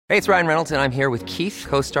Hey, it's Ryan Reynolds, and I'm here with Keith,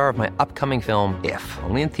 co-star of my upcoming film, If,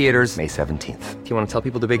 only in theaters May 17th. Do you want to tell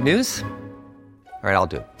people the big news? All right, I'll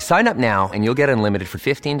do it. Sign up now and you'll get unlimited for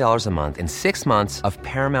 $15 a month and 6 months of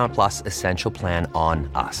Paramount Plus Essential Plan on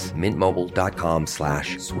us.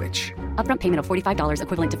 MintMobile.com/switch. Upfront payment of $45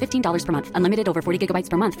 equivalent to $15 per month. Unlimited over 40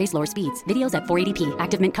 gigabytes per month. Face lower speeds. Videos at 480p.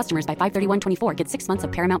 Active Mint customers by 531.24 get 6 months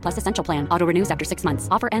of Paramount Plus Essential Plan. Auto renews after 6 months.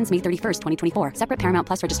 Offer ends May 31st, 2024. Separate Paramount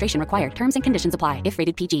Plus registration required. Terms and conditions apply if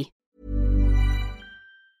rated PG.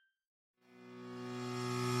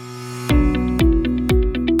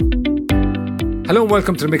 Hello and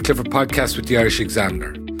welcome to the Mick Clifford podcast with the Irish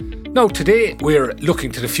Examiner. Now today we're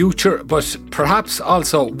looking to the future, but perhaps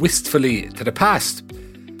also wistfully to the past.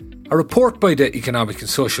 A report by the Economic and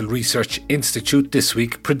Social Research Institute this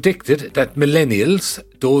week predicted that millennials,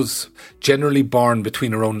 those generally born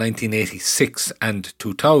between around 1986 and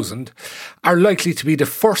 2000, are likely to be the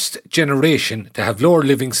first generation to have lower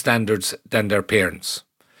living standards than their parents.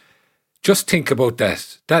 Just think about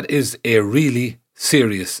that. That is a really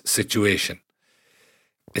serious situation.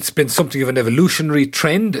 It's been something of an evolutionary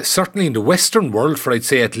trend, certainly in the Western world for I'd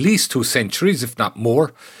say at least 2 centuries, if not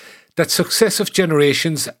more, that successive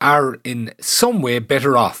generations are in some way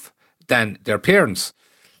better off than their parents.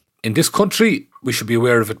 In this country, we should be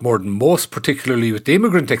aware of it more than most, particularly with the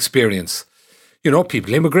immigrant experience. You know,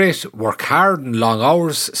 people immigrate, work hard and long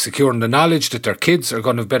hours, securing the knowledge that their kids are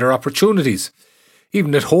going to have better opportunities.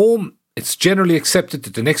 Even at home, it's generally accepted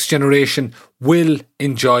that the next generation will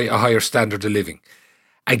enjoy a higher standard of living.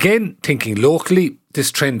 Again, thinking locally,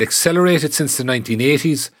 this trend accelerated since the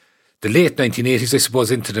 1980s, the late 1980s, I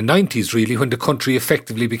suppose, into the 90s really, when the country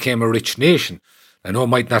effectively became a rich nation. I know it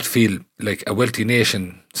might not feel like a wealthy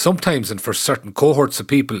nation sometimes, and for certain cohorts of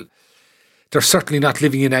people, they're certainly not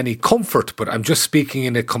living in any comfort, but I'm just speaking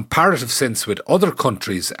in a comparative sense with other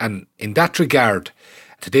countries, and in that regard,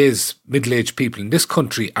 today's middle-aged people in this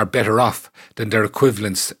country are better off than their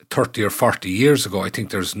equivalents 30 or 40 years ago. I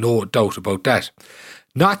think there's no doubt about that.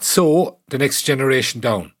 Not so the next generation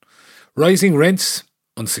down. Rising rents,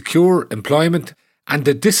 unsecure employment, and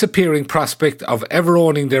the disappearing prospect of ever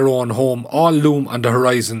owning their own home all loom on the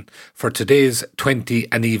horizon for today's 20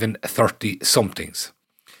 and even 30-somethings.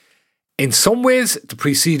 In some ways, the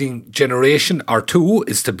preceding generation or two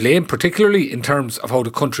is to blame, particularly in terms of how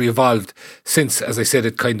the country evolved since, as I said,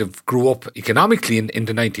 it kind of grew up economically in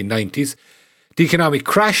the 1990s. The economic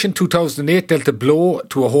crash in 2008 dealt a blow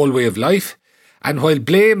to a whole way of life. And while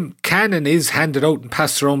blame can and is handed out and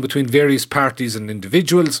passed around between various parties and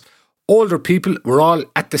individuals, older people were all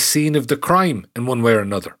at the scene of the crime in one way or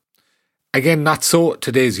another. Again, not so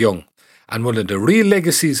today's young. And one of the real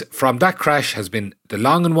legacies from that crash has been the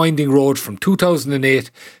long and winding road from 2008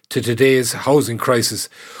 to today's housing crisis,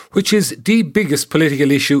 which is the biggest political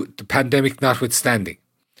issue, the pandemic notwithstanding.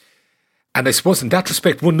 And I suppose in that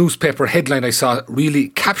respect, one newspaper headline I saw really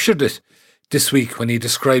captured it this week when he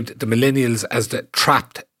described the millennials as the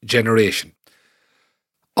trapped generation.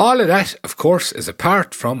 All of that, of course, is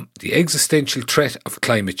apart from the existential threat of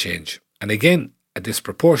climate change. And again, a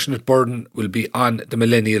disproportionate burden will be on the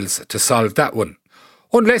millennials to solve that one.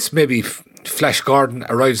 Unless maybe Flash Gordon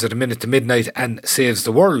arrives at a minute to midnight and saves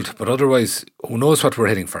the world. But otherwise, who knows what we're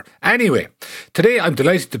heading for. Anyway, today I'm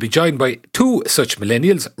delighted to be joined by 2 such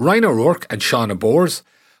millennials, Ryan O'Rourke and Shauna Bowers.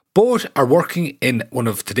 Both are working in one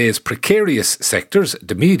of today's precarious sectors,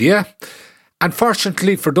 the media. And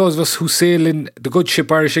fortunately for those of us who sail in the good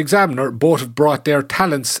ship Irish Examiner, both have brought their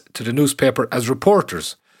talents to the newspaper as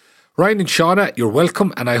reporters. Ryan and Shauna, you're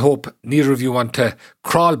welcome, and I hope neither of you want to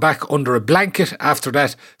crawl back under a blanket after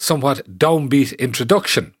that somewhat downbeat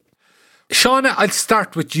introduction. Shauna, I'll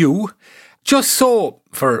start with you. Just so,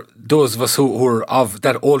 for those of us who are of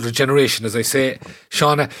that older generation, as I say,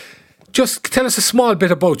 Shauna, just tell us a small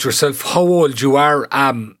bit about yourself, how old you are.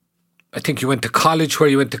 I think you went to college, where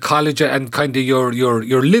you went to college, and kind of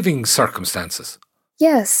your living circumstances.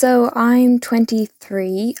 Yeah, so I'm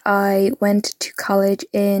 23. I went to college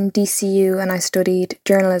in DCU and I studied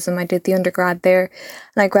journalism. I did the undergrad there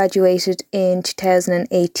and I graduated in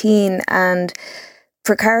 2018, and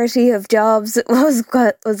precarity of jobs was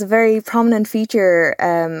a very prominent feature.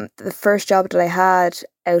 The first job that I had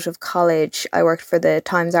out of college, I worked for the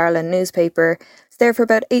Times Ireland newspaper. I was there for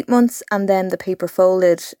about 8 months, and then the paper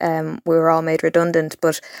folded. We were all made redundant,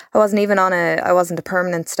 but I wasn't a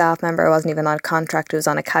permanent staff member. I wasn't even on a contract. It was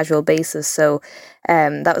on a casual basis. So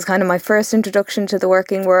that was kind of my first introduction to the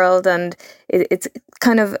working world, and it's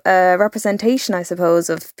kind of a representation, I suppose,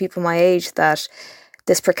 of people my age, that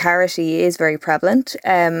this precarity is very prevalent.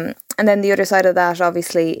 And And then the other side of that,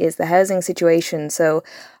 obviously, is the housing situation. So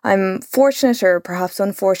I'm fortunate, or perhaps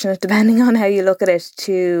unfortunate, depending on how you look at it,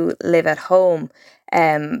 to live at home.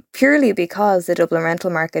 Purely because the Dublin rental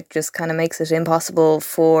market just kind of makes it impossible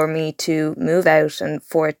for me to move out and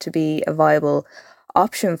for it to be a viable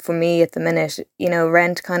option for me at the minute. You know,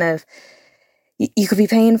 rent kind of, you could be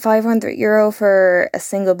paying €500 for a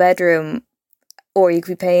single bedroom, or you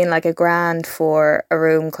could be paying like £1,000 for a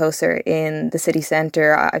room closer in the city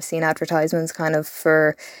centre. I've seen advertisements kind of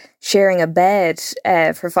for sharing a bed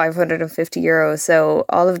for €550. So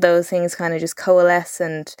all of those things kind of just coalesce,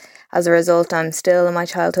 and as a result, I'm still in my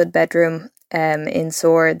childhood bedroom in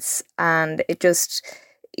Swords, and it just,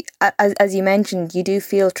 as you mentioned, you do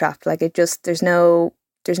feel trapped. Like it just, there's no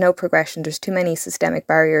progression. There's too many systemic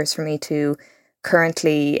barriers for me to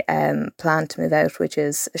currently plan to move out, which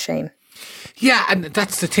is a shame. Yeah, and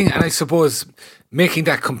that's the thing. And I suppose making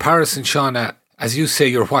that comparison, Shauna, as you say,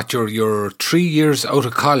 you're 3 years out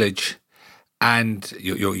of college, and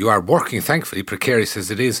you are working, thankfully, precarious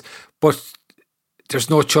as it is, but there's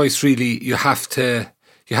no choice really. You have to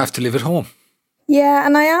live at home. Yeah,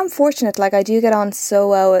 and I am fortunate. Like, I do get on so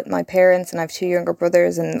well with my parents, and I have 2 younger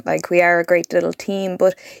brothers, and like we are a great little team.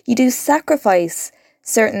 But you do sacrifice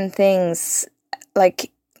certain things.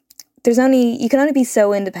 Like, you can only be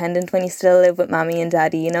so independent when you still live with mommy and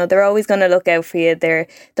daddy. You know, they're always going to look out for you.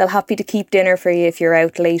 They'll happy to keep dinner for you if you're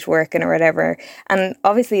out late working or whatever. And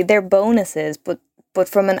obviously they're bonuses, but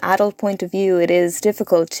from an adult point of view, it is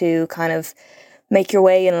difficult to kind of make your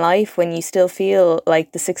way in life when you still feel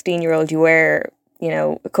like the 16-year-old you were, you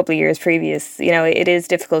know, a couple of years previous. You know, it is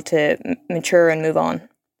difficult to mature and move on.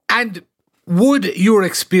 And would your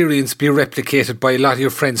experience be replicated by a lot of your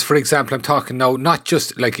friends? For example, I'm talking now, not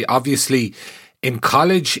just like, obviously in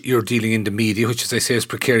college you're dealing in the media, which, as I say, is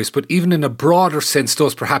precarious, but even in a broader sense,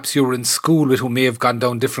 those perhaps you were in school with who may have gone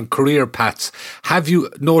down different career paths. Have you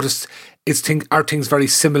noticed, are things very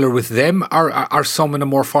similar with them, or are some in a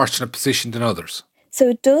more fortunate position than others? So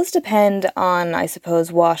it does depend on, I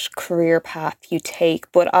suppose, what career path you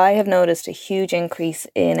take, but I have noticed a huge increase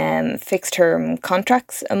in fixed term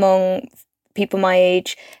contracts among people my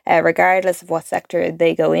age, regardless of what sector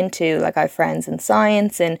they go into. Like, I have friends in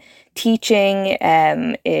science, in teaching,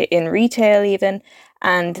 in retail even,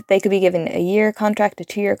 and they could be given a year contract, a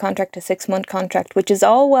 2-year contract, a 6-month contract, which is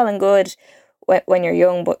all well and good when you're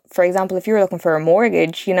young. But for example, if you're looking for a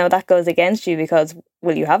mortgage, you know, that goes against you, because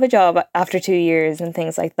will you have a job after 2 years and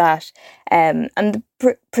things like that. And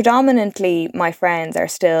predominantly my friends are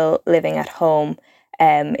still living at home.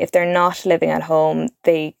 If they're not living at home,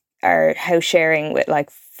 they are house sharing with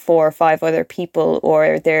like 4 or 5 other people,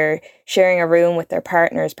 or they're sharing a room with their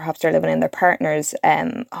partners. Perhaps they're living in their partner's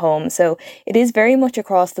home. So it is very much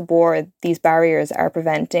across the board. These barriers are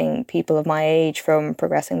preventing people of my age from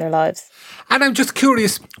progressing their lives. And I'm just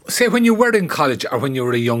curious, say when you were in college or when you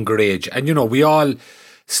were a younger age, and you know, we all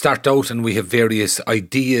start out and we have various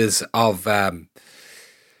ideas of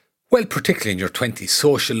well, particularly in your 20s,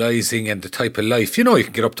 socialising and the type of life, you know, you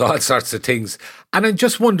can get up to all sorts of things. And I'm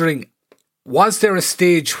just wondering, was there a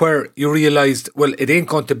stage where you realised, well, it ain't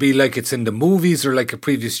going to be like it's in the movies or like a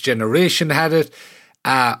previous generation had it,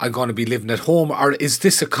 I'm going to be living at home? Or is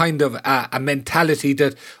this a kind of a mentality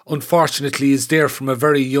that unfortunately is there from a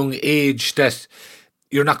very young age, that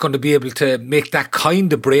you're not going to be able to make that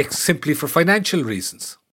kind of break simply for financial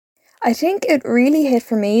reasons? I think it really hit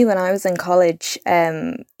for me when I was in college.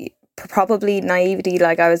 Probably naivety.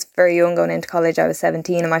 Like, I was very young going into college. I was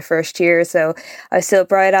 17 in my first year, so I was still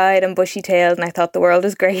bright-eyed and bushy-tailed, and I thought the world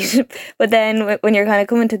was great. But then when you're kind of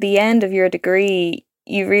coming to the end of your degree,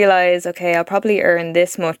 you realise, okay, I'll probably earn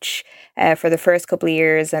this much for the first couple of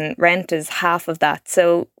years, and rent is half of that.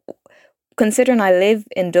 So considering I live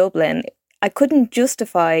in Dublin, I couldn't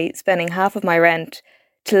justify spending half of my rent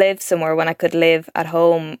to live somewhere when I could live at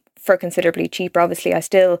home for considerably cheaper. Obviously, I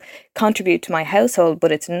still contribute to my household,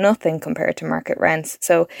 but it's nothing compared to market rents.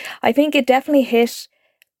 So I think it definitely hit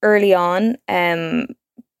early on,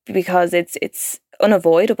 because it's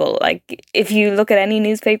unavoidable. Like, if you look at any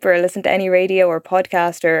newspaper or listen to any radio or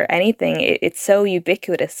podcast or anything, it's so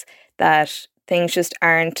ubiquitous that things just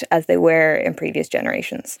aren't as they were in previous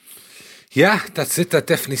generations. Yeah, that's it. That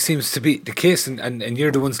definitely seems to be the case, and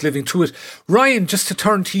you're the ones living through it. Ryan, just to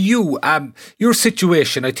turn to you, your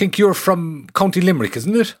situation, I think you're from County Limerick,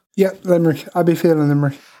 isn't it? Yeah, Limerick. Abbeyfield in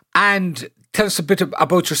Limerick. And tell us a bit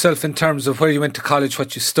about yourself in terms of where you went to college,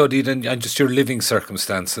 what you studied, and just your living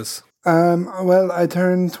circumstances. Well, I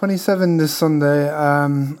turned 27 this Sunday.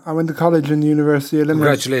 I went to college in the University of Limerick.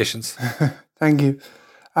 Congratulations. Thank you.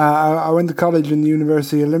 I went to college in the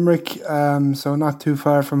University of Limerick, so not too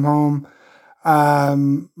far from home.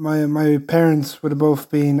 My parents would have both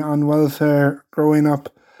been on welfare growing up,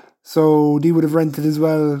 so they would have rented as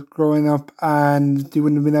well growing up, and they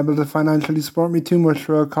wouldn't have been able to financially support me too much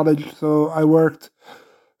throughout college. So I worked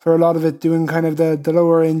for a lot of it, doing kind of the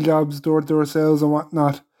lower end jobs, door to door sales and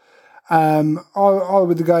whatnot. All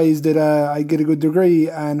with the guys that I get a good degree,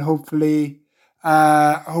 and hopefully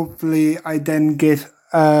I then get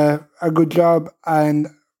a good job, and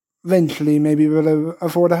eventually maybe will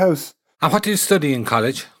afford a house. And what did you study in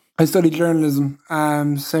college? I studied journalism,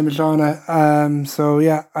 same as Shauna. So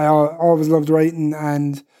yeah, I always loved writing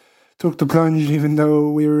and took the plunge, even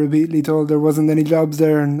though we were repeatedly told there wasn't any jobs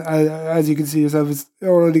there. And as you can see yourself, it's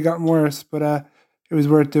already gotten worse, but it was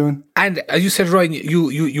worth doing. And as you said, Ryan,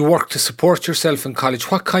 you worked to support yourself in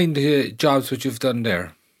college. What kind of jobs would you have done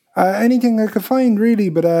there? Anything I could find, really,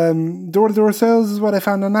 but door-to-door sales is what I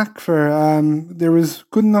found a knack for. There was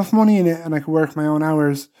good enough money in it, and I could work my own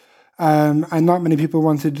hours. And not many people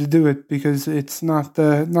wanted to do it because it's not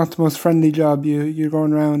the most friendly job. You're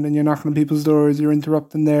going around and you're knocking on people's doors, you're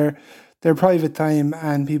interrupting their private time,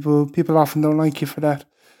 and people often don't like you for that.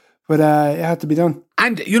 But it had to be done.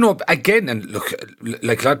 And, again, and look,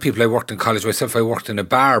 like a lot of people, I worked in college myself, I worked in a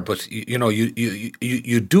bar, but,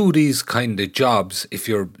 you do these kind of jobs if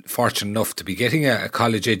you're fortunate enough to be getting a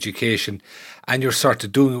college education, and you're sort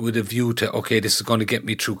of doing it with a view to, okay, this is going to get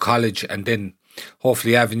me through college, and then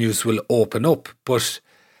hopefully avenues will open up. But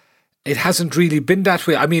it hasn't really been that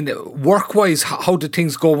way. I mean, work-wise, how did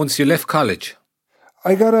things go once you left college?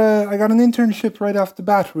 I got an internship right off the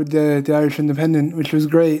bat with the Irish Independent, which was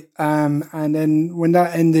great. And then when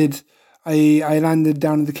that ended, I landed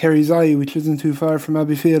down at the Kerry's Eye, which isn't too far from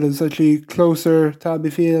Abbeyfield. It's actually closer to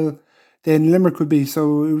Abbeyfield than Limerick would be.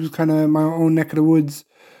 So it was kind of my own neck of the woods.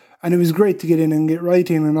 And it was great to get in and get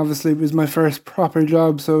writing. And obviously it was my first proper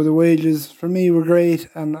job. So the wages for me were great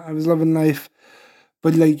and I was loving life.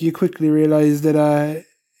 But like you quickly realise that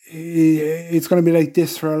it's going to be like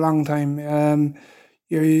this for a long time.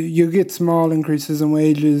 You get small increases in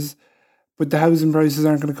wages, but the housing prices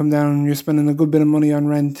aren't going to come down. You're spending a good bit of money on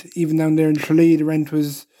rent. Even down there in Tralee, the rent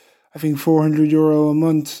was, I think, €400 a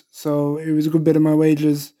month. So it was a good bit of my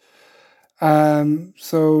wages.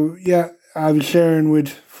 So yeah, I was sharing with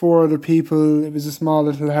 4 other people. It was a small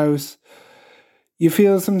little house. You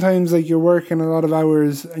feel sometimes like you're working a lot of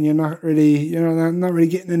hours and you're not really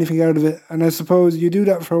getting anything out of it. And I suppose you do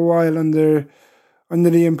that for a while under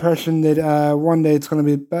the impression that one day it's going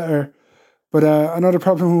to be better. But another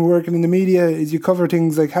problem with working in the media is you cover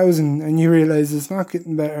things like housing and you realise it's not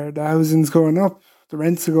getting better. The housing's going up, the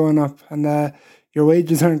rents are going up, and your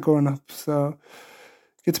wages aren't going up. So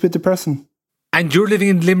it gets a bit depressing. And you're living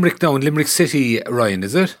in Limerick now, in Limerick City, Ryan,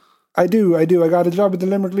 is it? I do. I got a job at the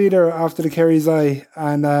Limerick Leader after the Kerry's Eye,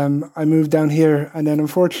 and I moved down here. And then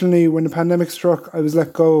unfortunately, when the pandemic struck, I was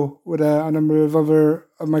let go with a number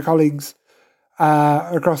of my colleagues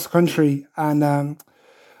across the country, and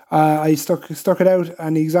I stuck it out,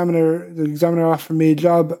 and the examiner offered me a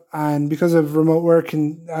job, and because of remote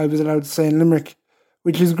working, I was allowed to stay in Limerick,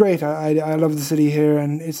 which is great. I love the city here,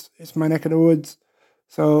 and it's my neck of the woods.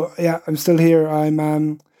 So yeah, I'm still here.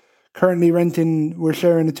 I'm currently renting. We're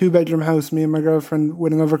sharing a 2-bedroom house, me and my girlfriend,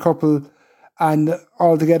 with another couple, and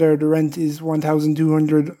altogether the rent is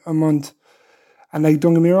 $1,200 a month. And like,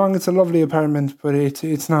 don't get me wrong, it's a lovely apartment, but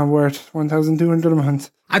it's not worth $1,200 a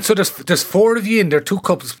month. And so there's 4 of you in there, 2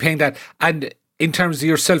 couples paying that. And in terms of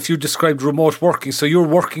yourself, you described remote working, so you're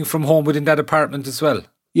working from home within that apartment as well.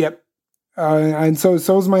 Yep. And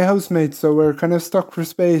so's my housemate, so we're kind of stuck for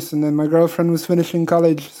space. And then my girlfriend was finishing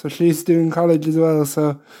college, so she's doing college as well.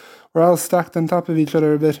 So we're all stacked on top of each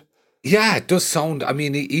other a bit. Yeah, it does sound, I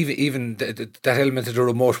mean, even that element of the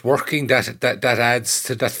remote working, that adds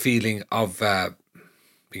to that feeling of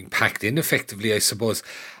being packed in effectively, I suppose.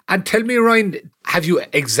 And tell me, Ryan, have you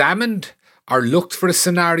examined or looked for a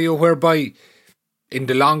scenario whereby in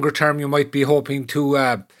the longer term you might be hoping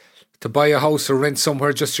to buy a house or rent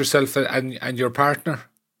somewhere just yourself and your partner?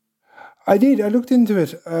 I did. I looked into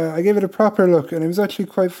it. I gave it a proper look, and it was actually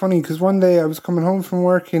quite funny because one day I was coming home from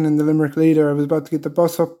working in the Limerick Leader. I was about to get the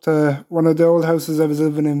bus up to one of the old houses I was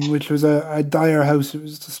living in, which was a dire house. It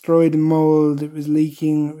was destroyed in mould. It was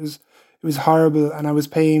leaking. It was horrible, and I was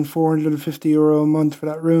paying €450 a month for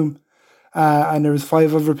that room. And there was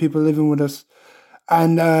 5 other people living with us.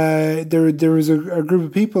 And there was a group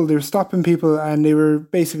of people. They were stopping people, and they were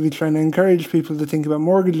basically trying to encourage people to think about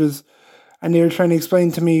mortgages. And they were trying to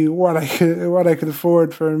explain to me what I could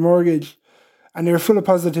afford for a mortgage. And they were full of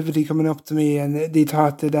positivity coming up to me, and they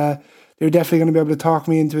thought that they were definitely going to be able to talk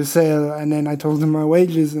me into a sale. And then I told them my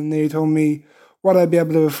wages, and they told me what I'd be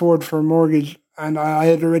able to afford for a mortgage. and I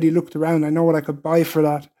had already looked around. I know what I could buy for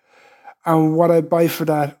that. And what I buy for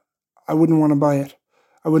that, I wouldn't want to buy it.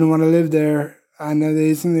 I wouldn't want to live there. And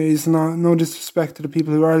there's no disrespect to the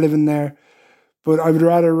people who are living there, but I would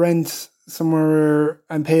rather rent somewhere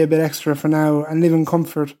and pay a bit extra for now and live in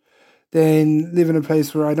comfort than live in a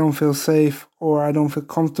place where I don't feel safe or I don't feel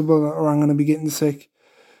comfortable or I'm going to be getting sick.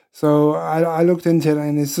 So I looked into it,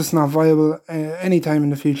 and it's just not viable any time in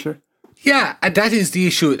the future. Yeah, and that is the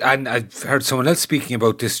issue. And I've heard someone else speaking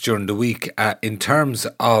about this during the week in terms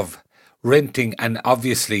of renting. And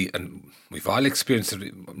obviously, and we've all experienced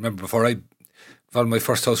it. Remember, before I found my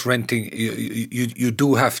first house, renting, you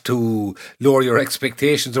do have to lower your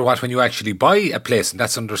expectations or what when you actually buy a place, and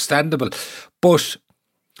that's understandable. But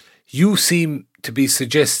you seem to be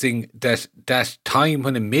suggesting that that time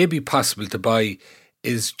when it may be possible to buy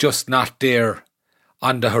is just not there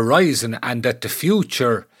on the horizon, and that the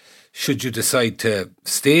future, should you decide to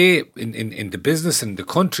stay in the business, in the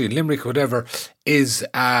country, in Limerick, whatever, is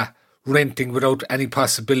renting without any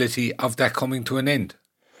possibility of that coming to an end.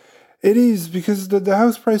 It is, because the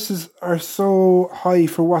house prices are so high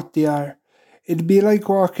for what they are. It'd be like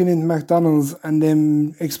walking into McDonald's and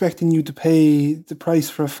them expecting you to pay the price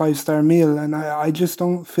for a 5-star meal, and I just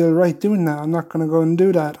don't feel right doing that. I'm not going to go and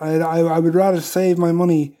do that. I would rather save my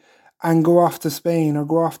money and go off to Spain or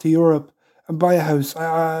go off to Europe and buy a house.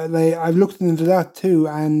 I've looked into that too,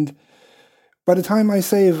 and by the time I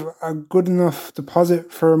save a good enough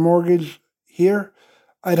deposit for a mortgage here,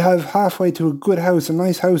 I'd have halfway to a good house, a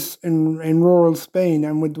nice house in rural Spain,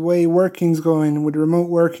 and with the way working's going, with remote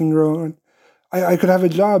working growing, I could have a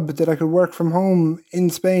job that I could work from home in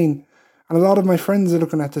Spain. And a lot of my friends are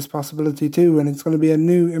looking at this possibility too, and it's going to be a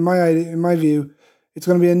new, in my view, it's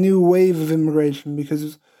going to be a new wave of immigration,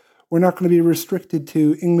 because we're not going to be restricted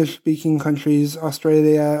to English-speaking countries,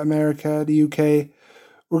 Australia, America, the UK.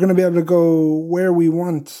 We're going to be able to go where we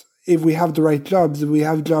want if we have the right jobs. If we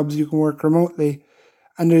have jobs you can work remotely.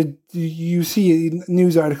 And you see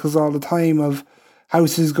news articles all the time of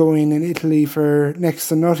houses going in Italy for next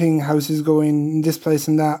to nothing, houses going in this place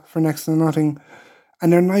and that for next to nothing.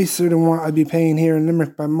 And they're nicer than what I'd be paying here in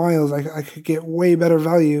Limerick by miles. I could get way better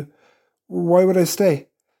value. Why would I stay?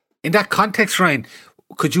 In that context, Ryan,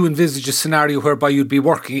 could you envisage a scenario whereby you'd be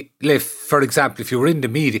working, for example, if you were in the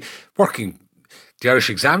media, working the Irish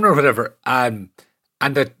Examiner or whatever, and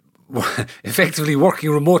that effectively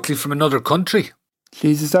working remotely from another country?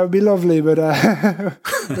 Jesus, that would be lovely, but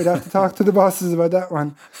we'd have to talk to the bosses about that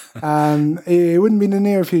one. It wouldn't be in the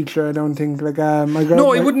near future, I don't think.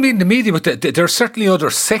 No, it wouldn't be in the media, but there are certainly other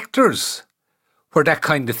sectors where that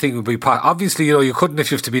kind of thing would be possible. Obviously, you couldn't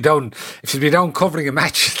if you have to be down covering a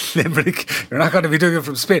match in Limerick. You're not going to be doing it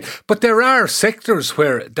from Spain. But there are sectors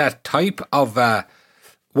where that type of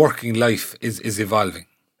working life is evolving.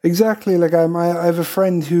 Exactly. I have a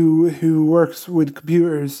friend who works with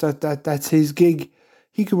computers. That's his gig.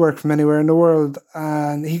 He could work from anywhere in the world,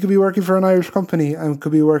 and he could be working for an Irish company and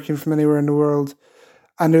could be working from anywhere in the world.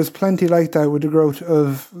 And there's plenty like that with the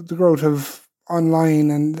growth of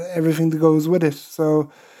online and everything that goes with it.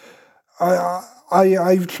 So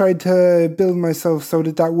I've tried to build myself so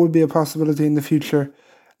that would be a possibility in the future.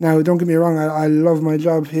 Now, don't get me wrong, I love my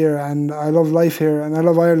job here and I love life here and I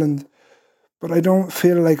love Ireland, but I don't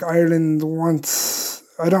feel like Ireland wants...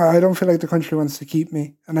 I don't feel like the country wants to keep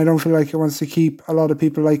me, and I don't feel like it wants to keep a lot of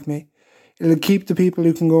people like me. It'll keep the people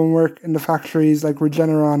who can go and work in the factories like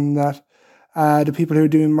Regeneron and that, the people who are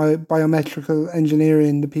doing biometrical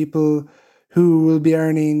engineering, the people who will be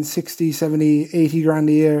earning 60, 70, 80 grand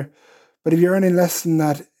a year. But if you're earning less than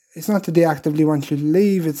that, it's not that they actively want you to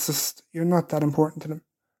leave, it's just you're not that important to them.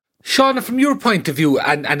 Shauna, from your point of view,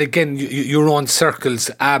 and again, your own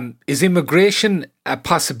circles, is immigration a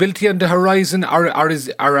possibility on the horizon, or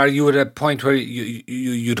are you at a point where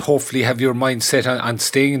you'd hopefully have your mind set on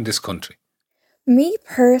staying in this country? Me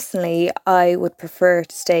personally, I would prefer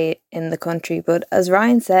to stay in the country, but as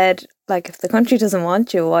Ryan said, if the country doesn't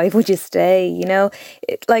want you, why would you stay?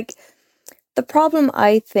 The problem,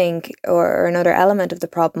 I think, or another element of the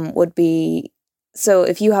problem would be, so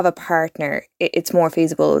if you have a partner, it's more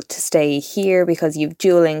feasible to stay here because you've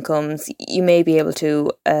dual incomes. You may be able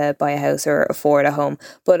to buy a house or afford a home.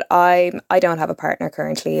 But I don't have a partner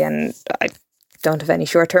currently, and I don't have any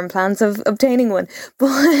short-term plans of obtaining one.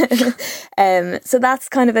 But so that's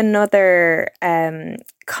kind of another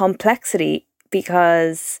complexity,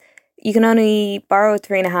 because you can only borrow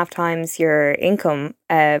 3.5 times your income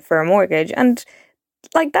for a mortgage, and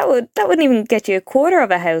that wouldn't even get you a quarter of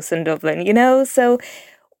a house in Dublin, So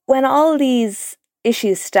when all these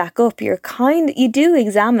issues stack up, you do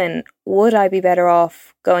examine, would I be better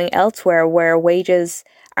off going elsewhere where wages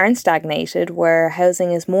aren't stagnated, where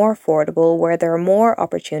housing is more affordable, where there are more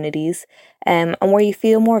opportunities, and where you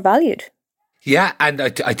feel more valued. Yeah, and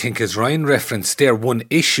I think as Ryan referenced there, one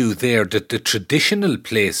issue there that the traditional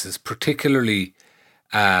places, particularly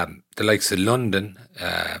the likes of London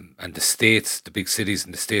and the States, the big cities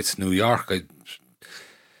in the States, New York,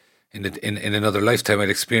 in another lifetime I'd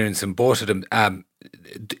experience in both of them.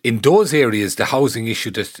 In those areas, the housing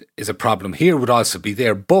issue that is a problem here would also be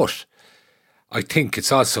there. But I think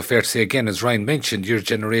it's also fair to say, again, as Ryan mentioned, your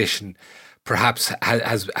generation perhaps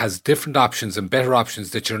has different options and better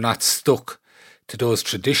options, that you're not stuck to those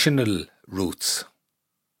traditional routes.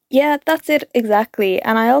 Yeah, that's it exactly.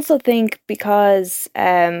 And I also think because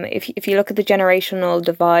if you look at the generational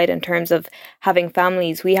divide in terms of having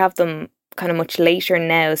families, we have them kind of much later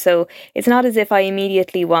now. So it's not as if I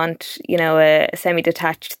immediately want, a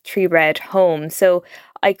semi-detached three-bed home. So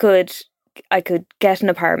I could get an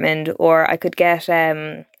apartment, or I could get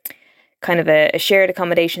kind of a shared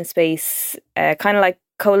accommodation space, kind of like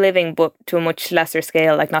co-living, but to a much lesser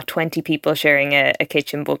scale, like not 20 people sharing a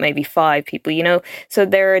kitchen, but maybe 5 people, So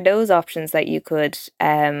there are those options that you could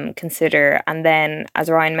consider. And then,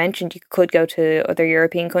 as Ryan mentioned, you could go to other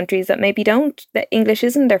European countries that maybe that English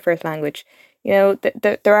isn't their first language.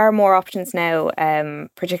 There are more options now,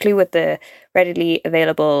 particularly with the readily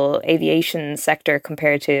available aviation sector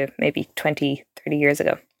compared to maybe 20, 30 years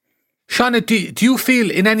ago. Shauna, do you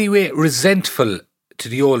feel in any way resentful to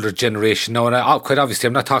the older generation now? And quite obviously,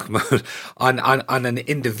 I'm not talking about on an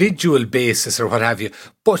individual basis or what have you,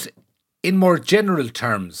 but in more general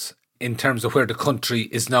terms, in terms of where the country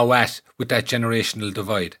is now at with that generational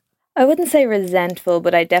divide. I wouldn't say resentful,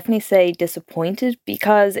 but I'd definitely say disappointed,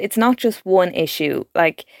 because it's not just one issue.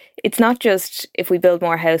 Like, it's not just if we build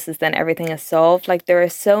more houses, then everything is solved. Like, there are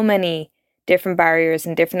so many different barriers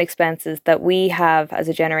and different expenses that we have as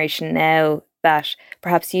a generation now that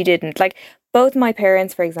perhaps you didn't. Like, both my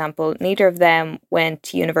parents, for example, neither of them went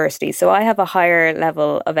to university. So I have a higher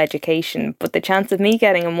level of education, but the chance of me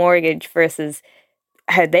getting a mortgage versus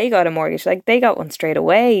how they got a mortgage, like they got one straight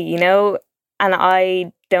away, and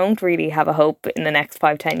I don't really have a hope in the next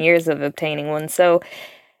 5-10 years of obtaining one. So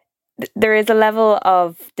there is a level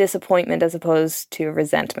of disappointment as opposed to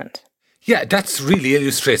resentment. Yeah, that's really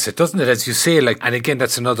illustrates it, doesn't it? As you say, and again,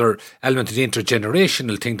 that's another element of the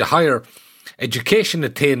intergenerational thing, the higher education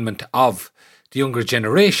attainment of the younger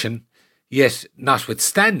generation, yet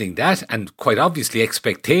notwithstanding that, and quite obviously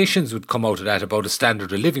expectations would come out of that about a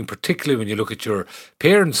standard of living, particularly when you look at your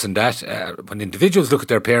parents and that, when individuals look at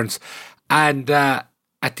their parents, and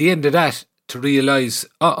at the end of that, to realise,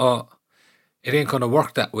 it ain't going to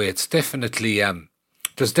work that way. It's definitely...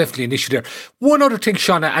 there's definitely an issue there. One other thing,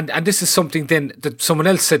 Shauna, and this is something then that someone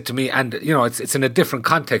else said to me, and it's in a different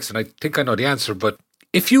context, and I think I know the answer, but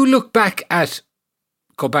if you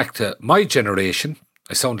go back to my generation,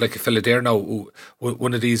 I sound like a fella there now,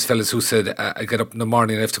 one of these fellas who said, I get up in the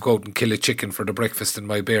morning and I have to go out and kill a chicken for the breakfast in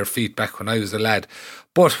my bare feet back when I was a lad.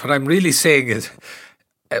 But what I'm really saying is,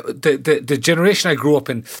 the generation I grew up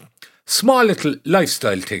in, small little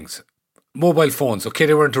lifestyle things, mobile phones, okay,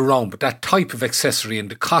 they weren't around, but that type of accessory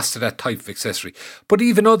and the cost of that type of accessory. But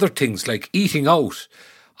even other things like eating out.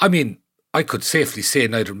 I mean, I could safely say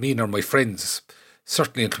neither me nor my friends,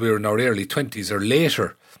 certainly until we were in our early 20s or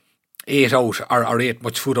later, ate out or ate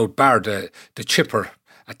much food out bar the chipper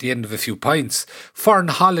at the end of a few pints. Foreign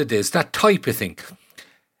holidays, that type of thing.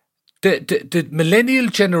 The millennial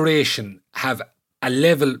generation have a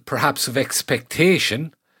level perhaps of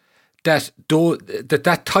expectation that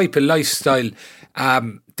type of lifestyle,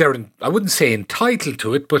 they're I wouldn't say entitled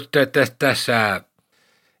to it, but that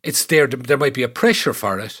it's there. There might be a pressure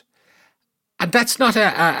for it, and that's not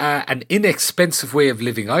an inexpensive way of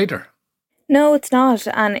living either. No, it's not,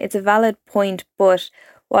 and it's a valid point. But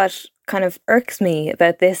what kind of irks me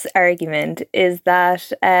about this argument is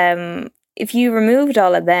that if you removed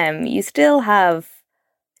all of them, you still have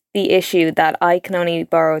the issue that I can only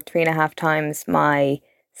borrow 3.5 times my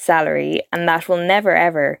salary, and that will never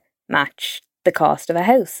ever match the cost of a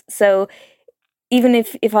house. So even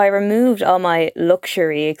if I removed all my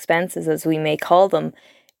luxury expenses, as we may call them,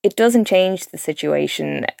 it doesn't change the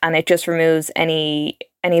situation, and it just removes any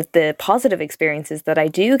of the positive experiences that I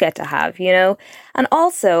do get to have, And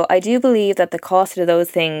also, I do believe that the cost of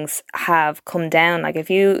those things have come down. Like if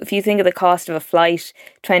you think of the cost of a flight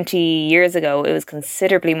 20 years ago, it was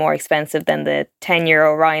considerably more expensive than the €10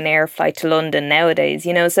 Ryanair flight to London nowadays,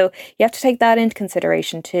 So you have to take that into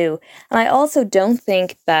consideration too. And I also don't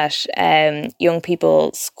think that young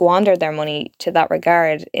people squander their money to that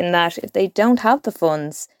regard, in that if they don't have the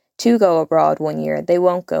funds to go abroad one year, they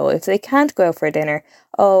won't go. If they can't go out for dinner,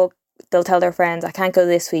 they'll tell their friends, I can't go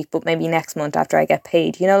this week, but maybe next month after I get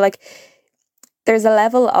paid. You know, like, there's a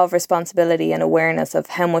level of responsibility and awareness of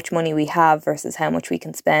how much money we have versus how much we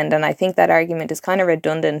can spend. And I think that argument is kind of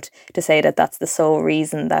redundant to say that that's the sole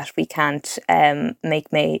reason that we can't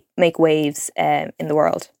make waves in the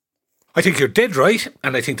world. I think you're dead right.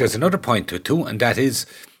 And I think there's another point to it too. And that is,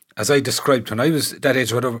 as I described when I was that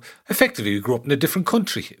age, whatever, effectively we grew up in a different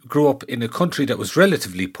country. Grew up in a country that was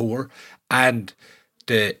relatively poor. And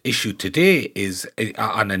the issue today is,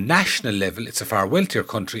 on a national level, it's a far wealthier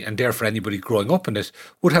country, and therefore anybody growing up in it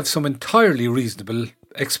would have some entirely reasonable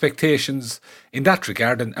expectations in that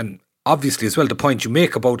regard. And obviously as well, the point you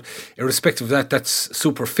make about, irrespective of that, that's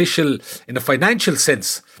superficial in a financial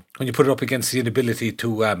sense when you put it up against the inability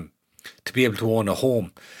to be able to own a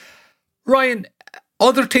home. Ryan,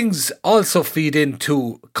 other things also feed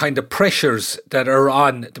into kind of pressures that are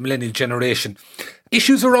on the millennial generation.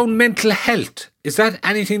 Issues around mental health. Is that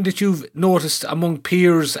anything that you've noticed among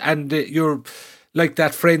peers and your, like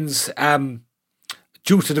that, friends,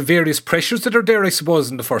 due to the various pressures that are there, I suppose,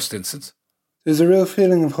 in the first instance? There's a real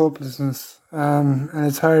feeling of hopelessness, and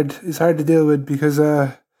it's hard to deal with, because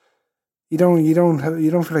you don't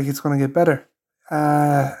feel like it's going to get better.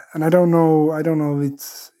 And I don't know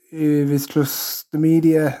if it's just the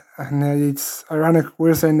media, and it's ironic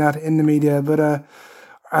we're saying that in the media, but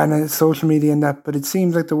and it's social media and that, but it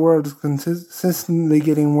seems like the world is consistently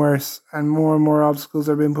getting worse, and more obstacles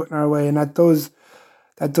are being put in our way, and that does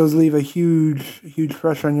leave a huge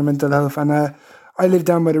pressure on your mental health. And I live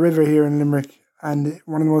down by the river here in Limerick, and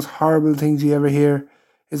one of the most horrible things you ever hear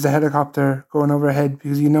is the helicopter going overhead,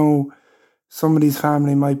 because you know somebody's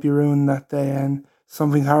family might be ruined that day, and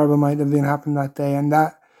something horrible might have been happening that day, and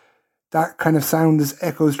that kind of sound just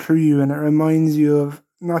echoes through you, and it reminds you of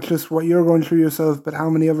not just what you're going through yourself, but how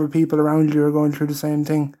many other people around you are going through the same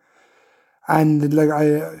thing. And like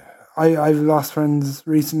I've lost friends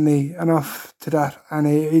recently enough to that, and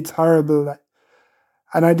it's horrible.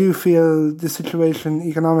 And I do feel the situation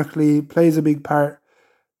economically plays a big part,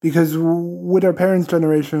 because with our parents'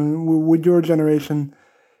 generation, with your generation,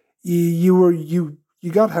 you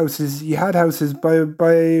got houses, you had houses by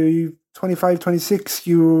 25, 26,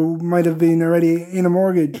 you might have been already in a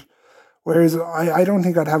mortgage. Whereas I don't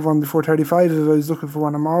think I'd have one before 35 if I was looking for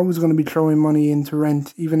one. I'm always going to be throwing money into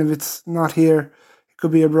rent, even if it's not here, it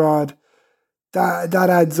could be abroad. That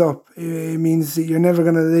adds up. It means that you're never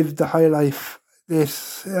going to live the high life.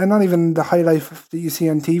 Not even the high life that you see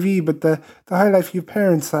on TV, but the high life your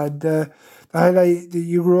parents had, the high life that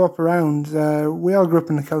you grew up around. We all grew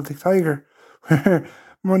up in the Celtic Tiger, where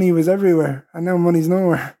money was everywhere, and now money's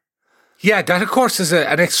nowhere. Yeah, that of course is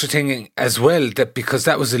an extra thing as well, that because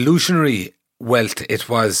that was illusionary wealth, it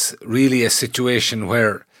was really a situation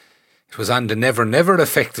where it was on the never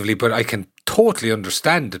effectively, but I can totally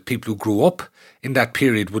understand that people who grew up in that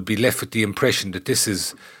period would be left with the impression that this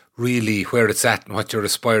is really where it's at and what you're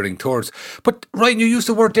aspiring towards. But Ryan, you used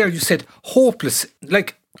the word there, you said hopeless.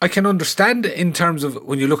 Like, I can understand in terms of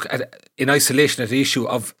when you look at in isolation at the issue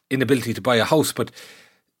of inability to buy a house, but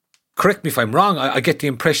correct me if I'm wrong, I get the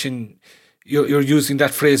impression you're using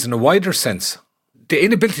that phrase in a wider sense. The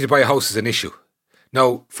inability to buy a house is an issue.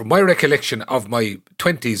 Now, from my recollection of my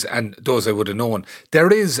 20s and those I would have known,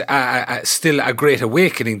 there is still a great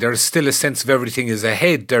awakening. There is still a sense of everything is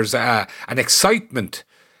ahead. There's an excitement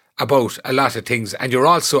about a lot of things. And you're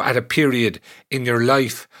also at a period in your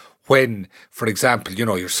life when, for example, you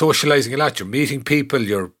know, you're socialising a lot, you're meeting people,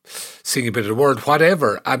 you're seeing a bit of the world,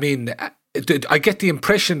 whatever. I mean, I get the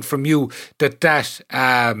impression from you that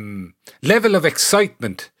level of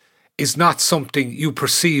excitement is not something you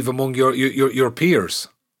perceive among your peers.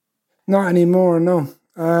 Not anymore, no.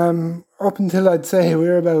 Up until I'd say we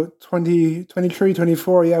were about 20, 23,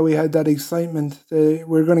 24, yeah, we had that excitement. We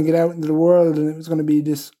were going to get out into the world and it was going to be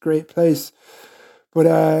this great place. But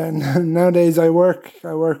nowadays I work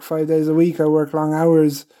 5 days a week, I work long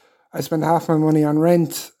hours, I spend half my money on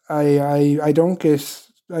rent, I don't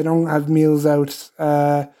have meals out.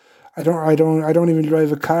 I don't even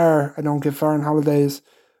drive a car. I don't get far on holidays.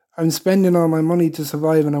 I'm spending all my money to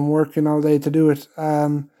survive, and I'm working all day to do it.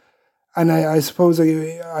 And I suppose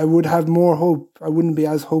I would have more hope. I wouldn't be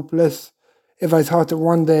as hopeless if I thought that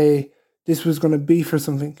one day this was going to be for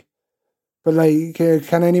something. But like,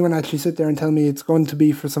 can anyone actually sit there and tell me it's going to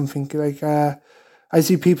be for something? Like, I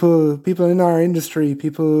see people in our industry,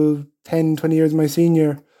 people 10, 20 years my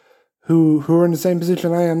senior, who are in the same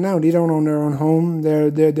position I am now. They don't own their own home.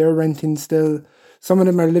 They're renting still. Some of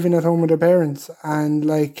them are living at home with their parents, and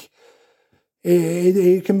like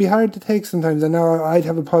it can be hard to take sometimes. I know I'd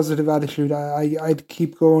have a positive attitude. I'd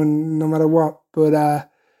keep going no matter what. But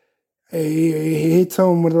It hits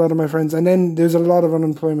home with a lot of my friends. And then there's a lot of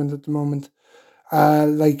unemployment at the moment.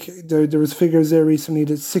 There was figures there recently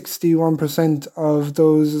that 61% of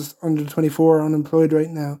those under 24 are unemployed right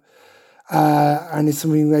now. And it's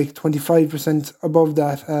something like 25% above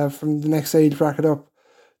that from the next age bracket up.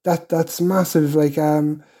 That's massive.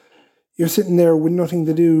 You're sitting there with nothing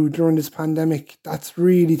to do during this pandemic. That's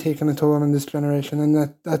really taken a toll on this generation,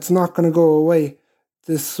 and that's not going to go away.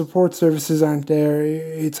 The support services aren't there.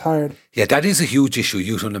 It's hard. Yeah, that is a huge issue,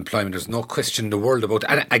 youth unemployment. There's no question in the world about it.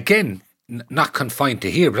 And again, not confined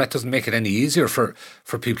to here, but that doesn't make it any easier for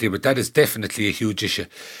people here. But that is definitely a huge issue.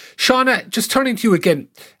 Shauna, just turning to you again,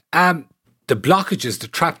 the blockages, the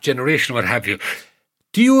trapped generation, what have you.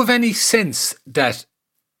 Do you have any sense that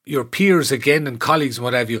your peers again and colleagues and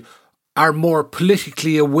what have you are more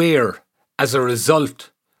politically aware as a result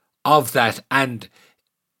of that? And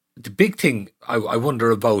the big thing I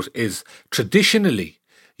wonder about is traditionally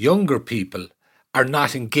younger people are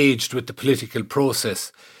not engaged with the political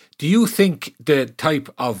process. Do you think the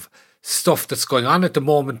type of stuff that's going on at the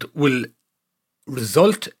moment will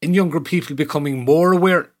result in younger people becoming more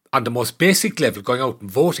aware on the most basic level, going out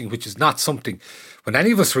and voting, which is not something when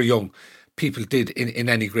any of us were young people did in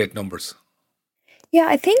any great numbers? Yeah,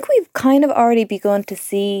 I think we've kind of already begun to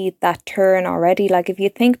see that turn already. Like if you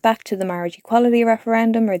think back to the marriage equality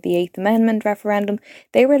referendum or the Eighth Amendment referendum,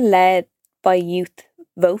 they were led by youth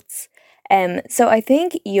votes. So I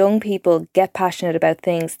think young people get passionate about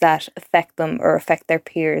things that affect them or affect their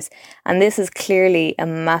peers. And this is clearly a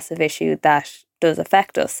massive issue that does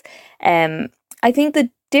affect us. I think the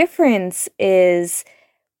difference is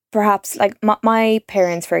perhaps like my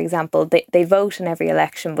parents, for example, they vote in every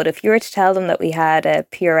election. But if you were to tell them that we had a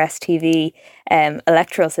PRS TV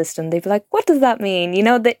electoral system, they'd be like, what does that mean? You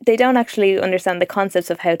know, they don't actually understand the concepts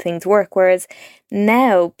of how things work. Whereas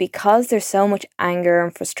now, because there's so much anger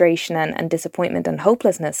and frustration and disappointment and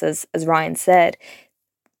hopelessness, as Ryan said,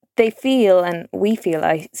 they feel, and we feel,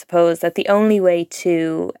 I suppose, that the only way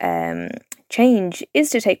to change is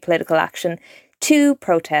to take political action, to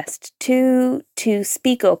protest, to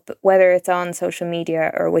speak up, whether it's on social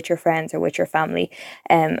media or with your friends or with your family.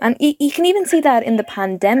 And you can even see that in the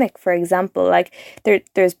pandemic, for example. Like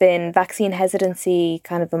there's been vaccine hesitancy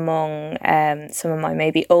kind of among some of my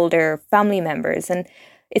maybe older family members. And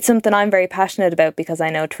it's something I'm very passionate about because I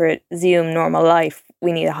know to resume normal life,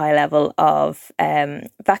 we need a high level of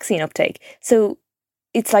vaccine uptake. So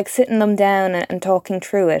it's like sitting them down and talking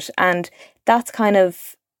through it. And that's kind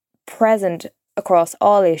of present across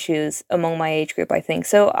all issues among my age group, I think.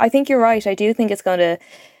 So I think you're right. I do think it's going to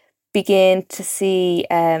begin to see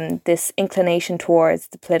this inclination towards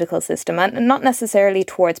the political system and not necessarily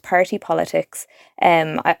towards party politics.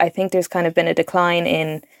 I think there's kind of been a decline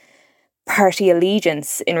in party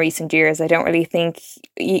allegiance in recent years. I don't really think,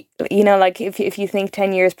 you know, like if you think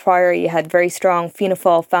 10 years prior, you had very strong Fianna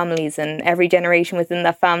Fáil families and every generation within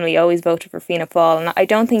that family always voted for Fianna Fáil. And I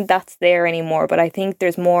don't think that's there anymore, but I think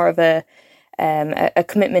there's more of a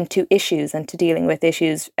commitment to issues and to dealing with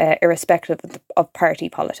issues irrespective of party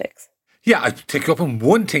politics. Yeah, I take you up on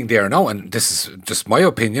one thing there now, and this is just my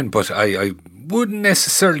opinion, but I wouldn't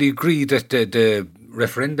necessarily agree that the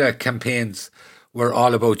referenda campaigns were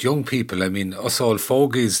all about young people. I mean, us old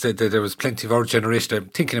fogies, there was plenty of our generation. I'm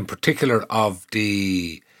thinking in particular of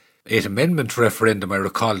the Eighth Amendment referendum. I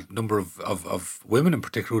recall a number of women in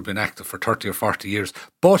particular who had been active for 30 or 40 years.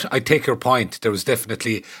 But I take your point, there was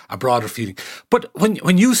definitely a broader feeling. But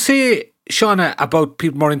when you say, Shauna, about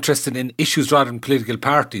people more interested in issues rather than political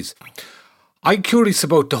parties, I'm curious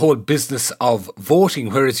about the whole business of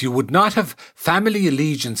voting, whereas you would not have family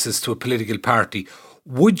allegiances to a political party.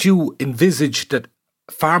 Would you envisage that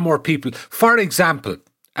far more people, for example,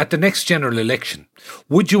 at the next general election,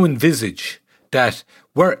 would you envisage that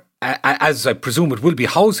where, as I presume it will be,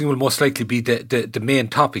 housing will most likely be the main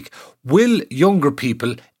topic. Will younger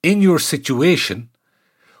people in your situation,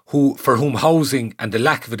 for whom housing and the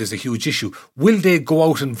lack of it is a huge issue, will they go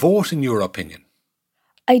out and vote, in your opinion?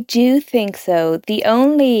 I do think so. The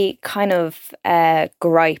only kind of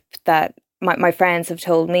gripe that my friends have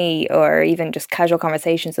told me, or even just casual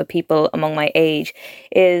conversations with people among my age,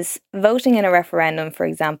 is voting in a referendum, for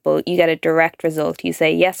example, you get a direct result. You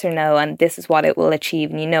say yes or no, and this is what it will achieve,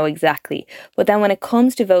 and you know exactly. But then when it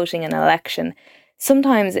comes to voting in an election,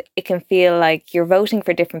 sometimes it can feel like you're voting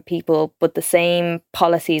for different people, but the same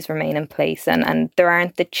policies remain in place, and there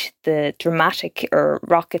aren't the dramatic or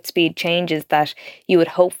rocket speed changes that you would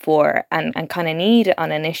hope for and kind of need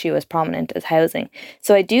on an issue as prominent as housing.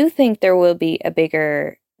 So I do think there will be a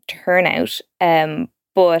bigger turnout,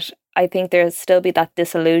 but I think there'll still be that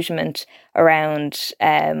disillusionment around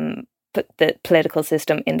the political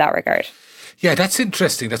system in that regard. Yeah, that's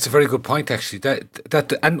interesting. That's a very good point, actually.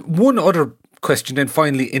 And one other question then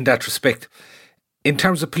finally in that respect, in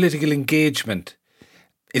terms of political engagement,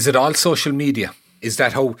 is it all social media? Is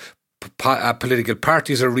that how political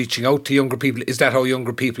parties are reaching out to younger people? Is that how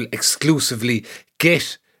younger people exclusively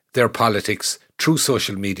get their politics through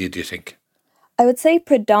social media, do you think? I would say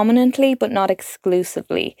predominantly, but not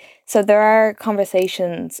exclusively. So there are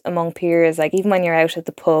conversations among peers, like even when you're out at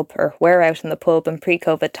the pub, or we're out in the pub in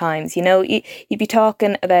pre-COVID times, you know, you'd be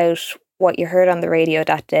talking about what you heard on the radio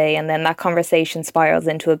that day, and then that conversation spirals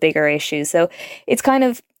into a bigger issue. So it's kind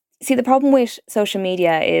of, see, the problem with social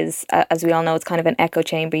media is, as we all know, it's kind of an echo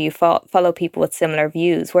chamber. You follow people with similar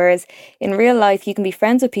views, whereas in real life, you can be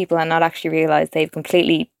friends with people and not actually realise they've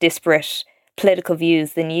completely disparate political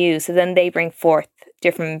views than you. So then they bring forth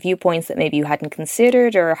different viewpoints that maybe you hadn't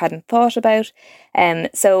considered or hadn't thought about.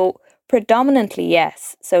 So predominantly,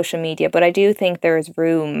 yes, social media, but I do think there is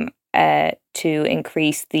room to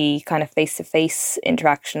increase the kind of face-to-face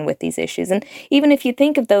interaction with these issues. And even if you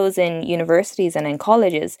think of those in universities and in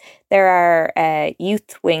colleges, there are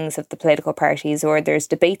youth wings of the political parties, or there's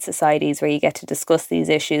debate societies where you get to discuss these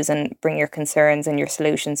issues and bring your concerns and your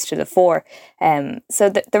solutions to the fore. So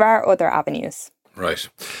there are other avenues. Right.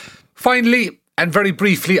 Finally, and very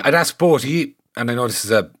briefly, I'd ask both of you, and I know this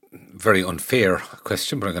is a very unfair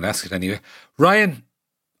question, but I'm going to ask it anyway. Ryan,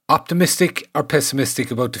 optimistic or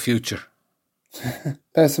pessimistic about the future?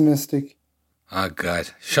 Pessimistic. Oh,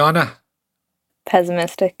 God. Shauna?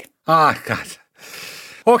 Pessimistic. Ah, God.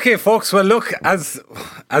 Okay, folks. Well, look, as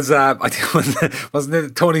I think wasn't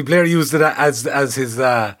it Tony Blair used it as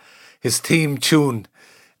his theme tune.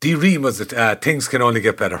 D-Ream was it? Things can only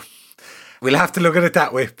get better. We'll have to look at it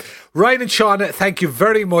that way. Ryan and Shauna, thank you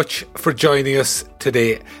very much for joining us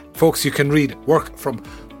today. Folks, you can read work from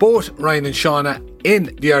both Ryan and Shauna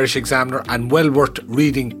in the Irish Examiner, and well worth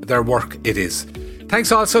reading their work it is.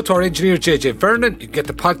 Thanks also to our engineer JJ Vernon. You can get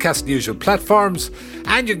the podcast on the usual platforms,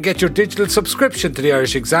 and you can get your digital subscription to the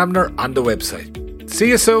Irish Examiner on the website. See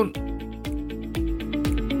you soon.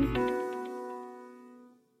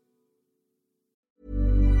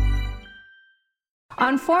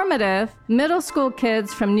 On Formative, middle school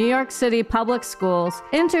kids from New York City public schools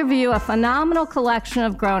interview a phenomenal collection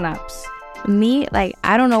of grown-ups. Me,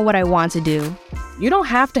 I don't know what I want to do. You don't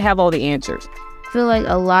have to have all the answers. I feel like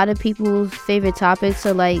a lot of people's favorite topics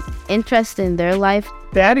are interest in their life.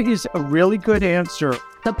 That is a really good answer.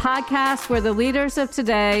 The podcast where the leaders of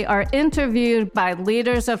today are interviewed by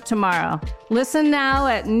leaders of tomorrow. Listen now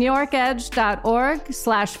at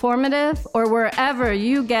newyorkedge.org/formative or wherever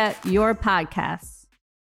you get your podcasts.